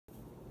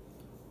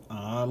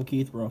I'm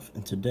Keith Ruff,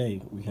 and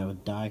today we have a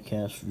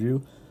die-cast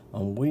review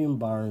on William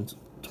Byron's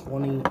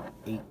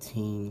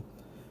 2018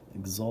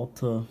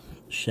 Axalta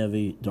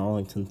Chevy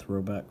Darlington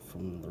Throwback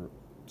from the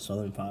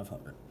Southern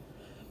 500.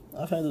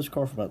 I've had this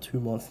car for about 2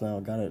 months now.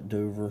 I got it at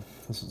Dover.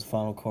 This is the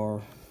final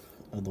car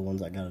of the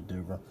ones I got at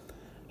Dover.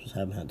 Just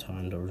haven't had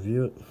time to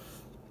review it.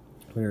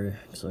 Very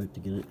excited to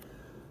get it.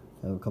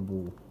 I have a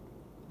couple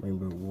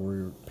Rainbow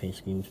Warrior paint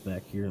schemes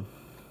back here,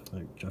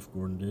 like Jeff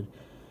Gordon did.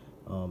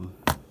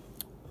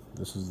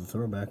 This is the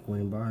throwback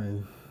William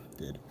Byron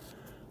did.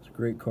 It's a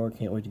great car.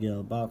 Can't wait to get out of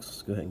the box.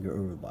 Let's go ahead and go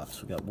over the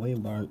box. We got William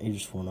Byron,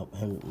 ages 4 and up,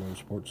 Hendrick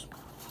Motorsports.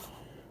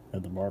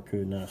 Have the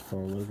barcode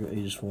NASCAR logo,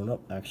 ages 4 and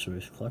up,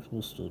 Axalta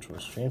Collectibles, Still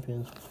Choice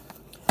Champions.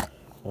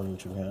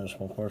 1-inch and half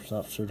small parts,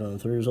 not for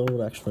 3 years old,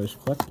 Axalta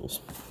Collectibles.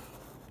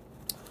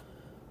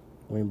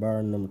 William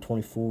Byron, number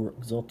 24,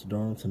 Axalta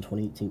Darlington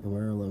 2018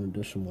 Camaro, limited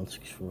edition,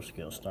 1/64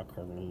 scale, stock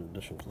car, limited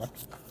edition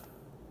collectible.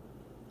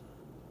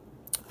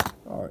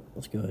 Alright,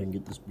 let's go ahead and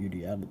get this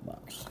beauty out of the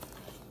box.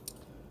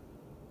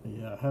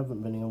 Yeah, I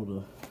haven't been able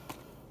to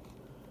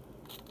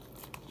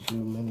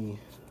do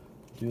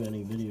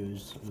any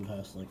videos in the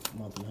past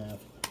month and a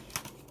half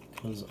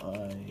because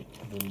I've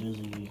been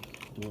busy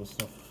doing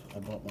stuff. I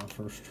bought my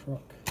first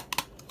truck,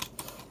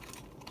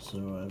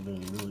 so I've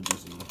been really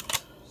busy.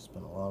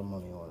 Spent a lot of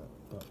money on it,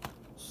 about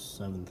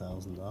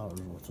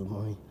 $7,000 worth of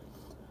money.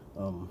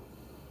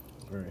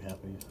 Very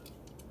happy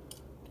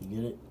to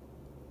get it.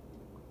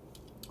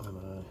 And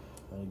I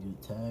had to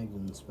get tagged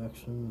and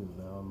inspection, and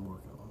now I'm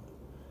working on it.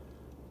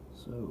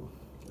 So,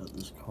 got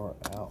this car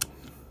out,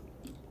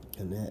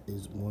 and that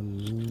is one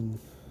mean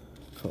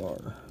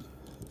car.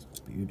 It's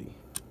a beauty.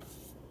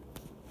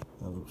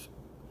 That looks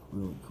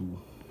really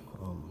cool.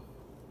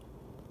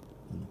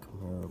 In the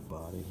Camaro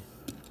body,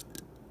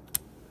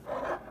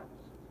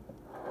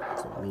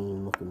 it's a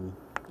mean looking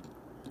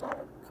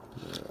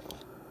Camaro.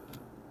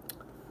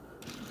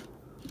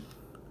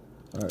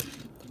 Alright,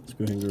 let's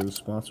go ahead and go to the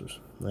sponsors.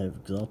 I have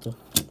Axalta,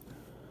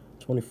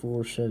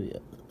 24 Chevy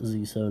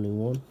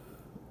Z71,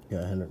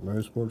 got Hendrick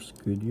Motorsports,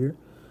 Goodyear,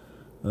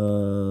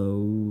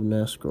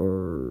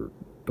 NASCAR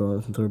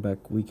Darlington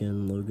Throwback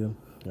Weekend logo,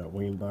 got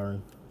William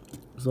Byron,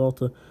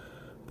 Axalta,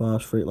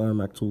 Bosch, Freightliner,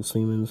 McTool,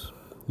 Siemens,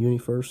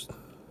 UniFirst,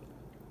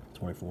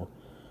 24,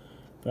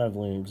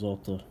 Valvoline,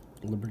 Axalta,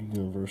 Liberty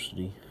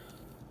University,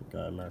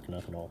 got American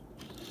Ethanol,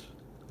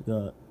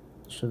 got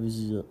Chevy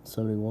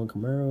Z71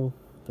 Camaro,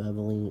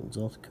 Valvoline,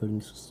 Axalta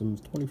Coating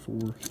Systems,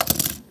 24,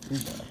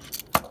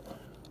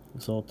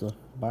 Axalta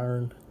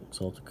Byron,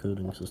 Axalta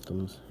Coating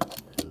Systems,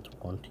 and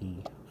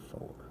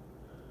 24.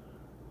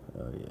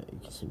 Oh yeah, you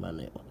can see my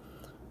nail.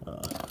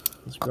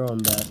 It's growing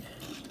back.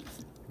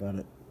 Got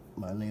it,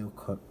 my nail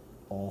cut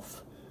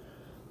off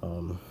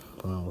when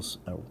I was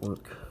at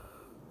work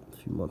a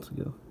few months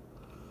ago.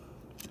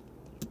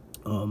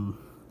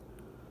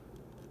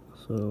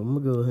 So I'm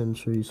gonna go ahead and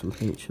show you some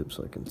paint chips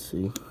I can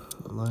see.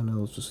 My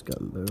nail's just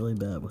gotten really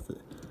bad with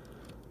it.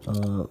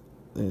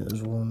 Yeah,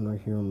 there's one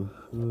right here on the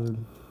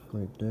hood,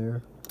 right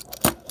there.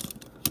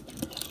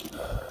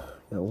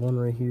 Got one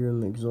right here in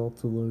the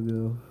Axalta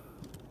logo.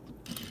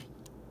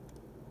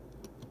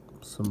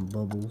 Some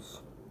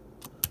bubbles,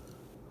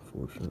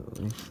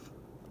 fortunately.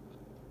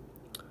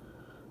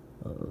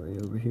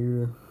 Right over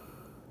here.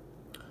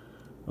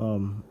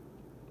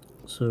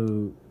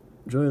 So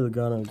Joey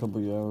Logano a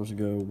couple of hours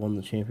ago won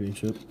the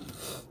championship.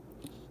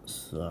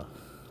 So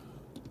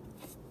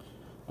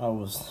I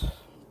was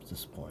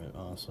disappointed,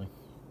 honestly.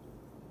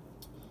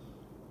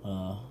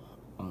 I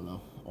don't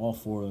know. All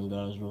 4 of them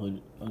guys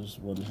really, I just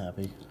wasn't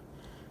happy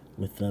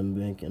with them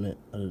making it.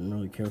 I didn't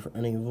really care for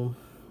any of them.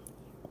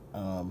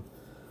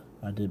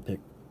 I did pick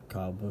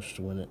Kyle Busch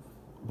to win it,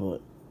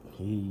 but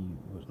he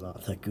was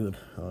not that good,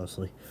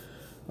 honestly.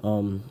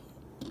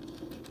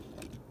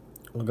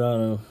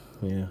 Logano,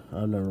 yeah,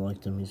 I've never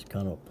liked him. He's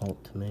kind of a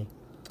punk to me.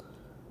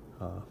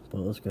 But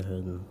let's go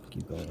ahead and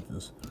keep going with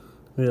this.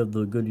 We have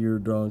the Goodyear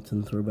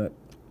Darlington Throwback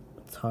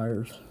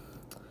tires.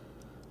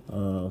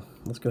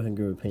 Let's go ahead and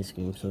go to the paint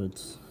scheme. So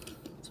it's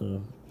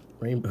a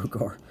rainbow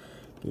car,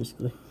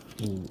 basically.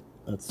 And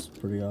that's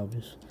pretty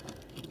obvious.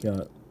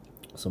 Got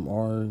some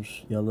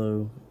orange,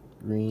 yellow,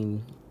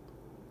 green,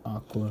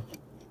 aqua,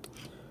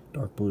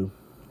 dark blue.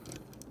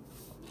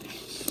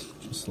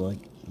 Just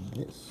like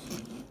this.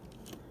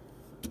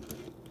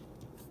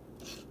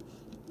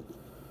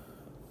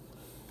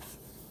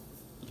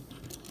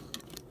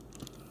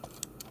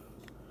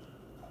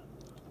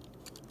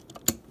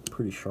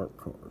 Pretty sharp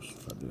cars,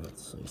 if I do have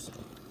to say so.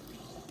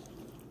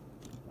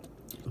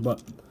 But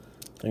I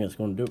think that's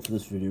going to do it for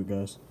this video,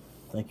 guys.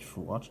 Thank you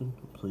for watching.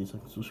 Please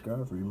like and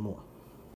subscribe for even more.